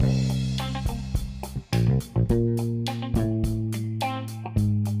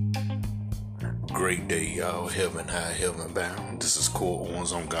great day, y'all. Heaven high, heaven bound. This is Core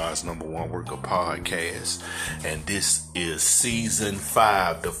Owens on God's Number One Worker podcast. And this is season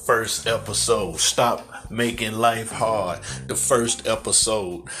 5, the first episode. Stop making life hard. The first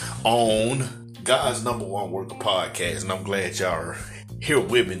episode on God's Number One Worker podcast. And I'm glad y'all are here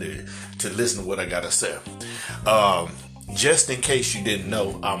with me to listen to what I got to say. Just in case you didn't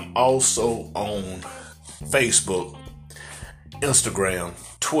know, I'm also on Facebook, Instagram,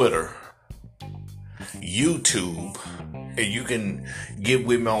 Twitter, YouTube, and you can get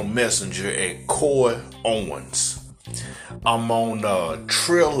with me on Messenger at Core Owens. I'm on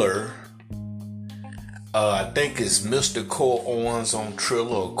Triller. I think it's Mr. Core Owens on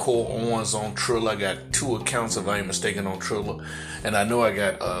Triller or Core Owens on Triller. I got 2 accounts if I ain't mistaken on Triller. And I know I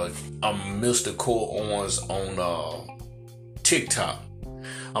got I'm Mr. Core Owens on TikTok.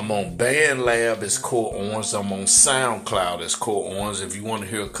 I'm on BandLab as Core Owens. I'm on SoundCloud as Core Owens. If you want to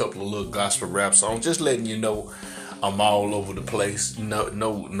hear a couple of little gospel rap songs, just letting you know I'm all over the place.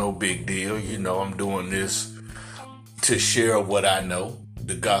 No big deal. You know, I'm doing this to share what I know,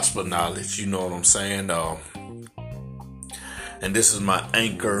 the gospel knowledge. You know what I'm saying? And this is my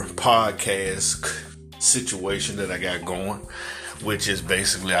Anchor podcast situation that I got going, which is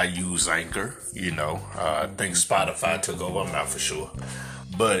basically I use Anchor. You know, I think Spotify took over. I'm not for sure.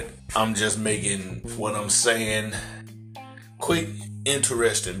 But I'm just making what I'm saying quick,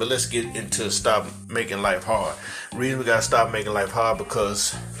 interesting. But let's get into stop making life hard. The reason we gotta stop making life hard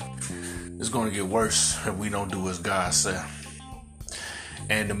because it's gonna get worse if we don't do as God said.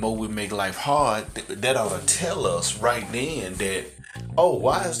 And the more we make life hard, that ought to tell us right then that, oh,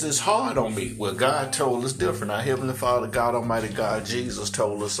 why is this hard on me? Well, God told us different. Our Heavenly Father, God Almighty, God Jesus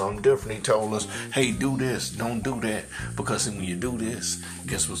told us something different. He told us, hey, do this, don't do that. Because when you do this,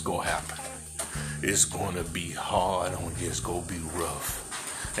 guess what's going to happen? It's going to be hard on you. It's going to be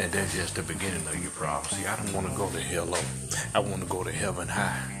rough. And that's just the beginning of your problem. See, I don't want to go to hell low. I want to go to heaven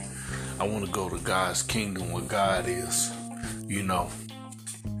high. I want to go to God's kingdom where God is. You know,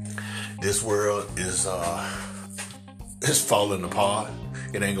 this world is it's falling apart.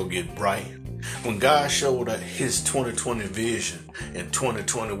 It ain't gonna get bright. When God showed us his 2020 vision in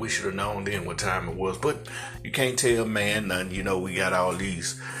 2020, we should have known then what time it was. But you can't tell man nothing. You know, we got all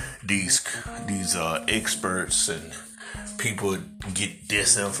these experts and people get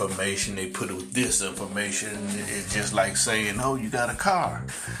disinformation. They put it with this information. It's just like saying, oh, you got a car.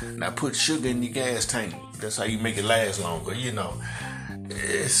 Now put sugar in your gas tank. That's how you make it last longer. You know,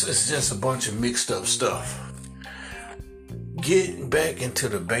 it's just a bunch of mixed up stuff. Get back into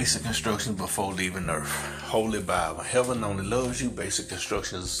the basic instructions before leaving earth. Holy Bible. Heaven only loves you. Basic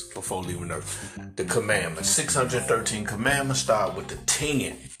instructions before leaving earth. The commandments. 613 commandments start with the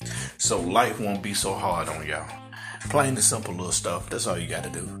 10. So life won't be so hard on y'all. Plain and simple little stuff. That's all you got to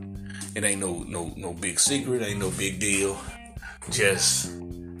do. It ain't no big secret. Ain't no big deal. Just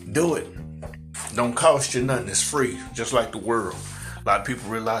do it. Don't cost you nothing. It's free. Just like the world. A lot of people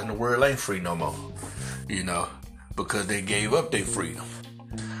realizing the world ain't free no more. You know. Because they gave up their freedom,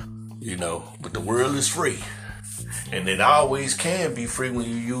 you know, but the world is free, and it always can be free when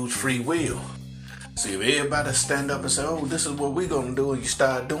you use free will. See, if everybody stand up and say, oh, this is what we're going to do, and you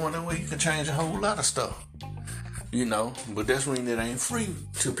start doing it, well, you can change a whole lot of stuff, you know, but that's when it ain't free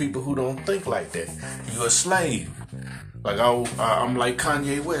to people who don't think like that. You're a slave. Like, I'm like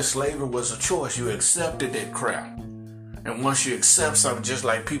Kanye West, slavery was a choice. You accepted that crap. And once you accept something, just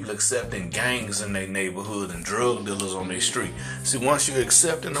like people accepting gangs in their neighborhood and drug dealers on their street. See, once you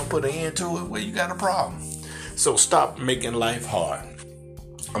accept and don't put an end to it, well, you got a problem. So stop making life hard.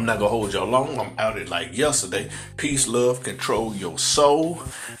 I'm not going to hold y'all long. I'm out it like yesterday. Peace, love, control your soul.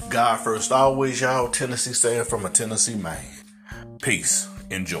 God first always, y'all. Tennessee saying from a Tennessee man. Peace.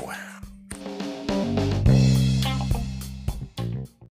 Enjoy.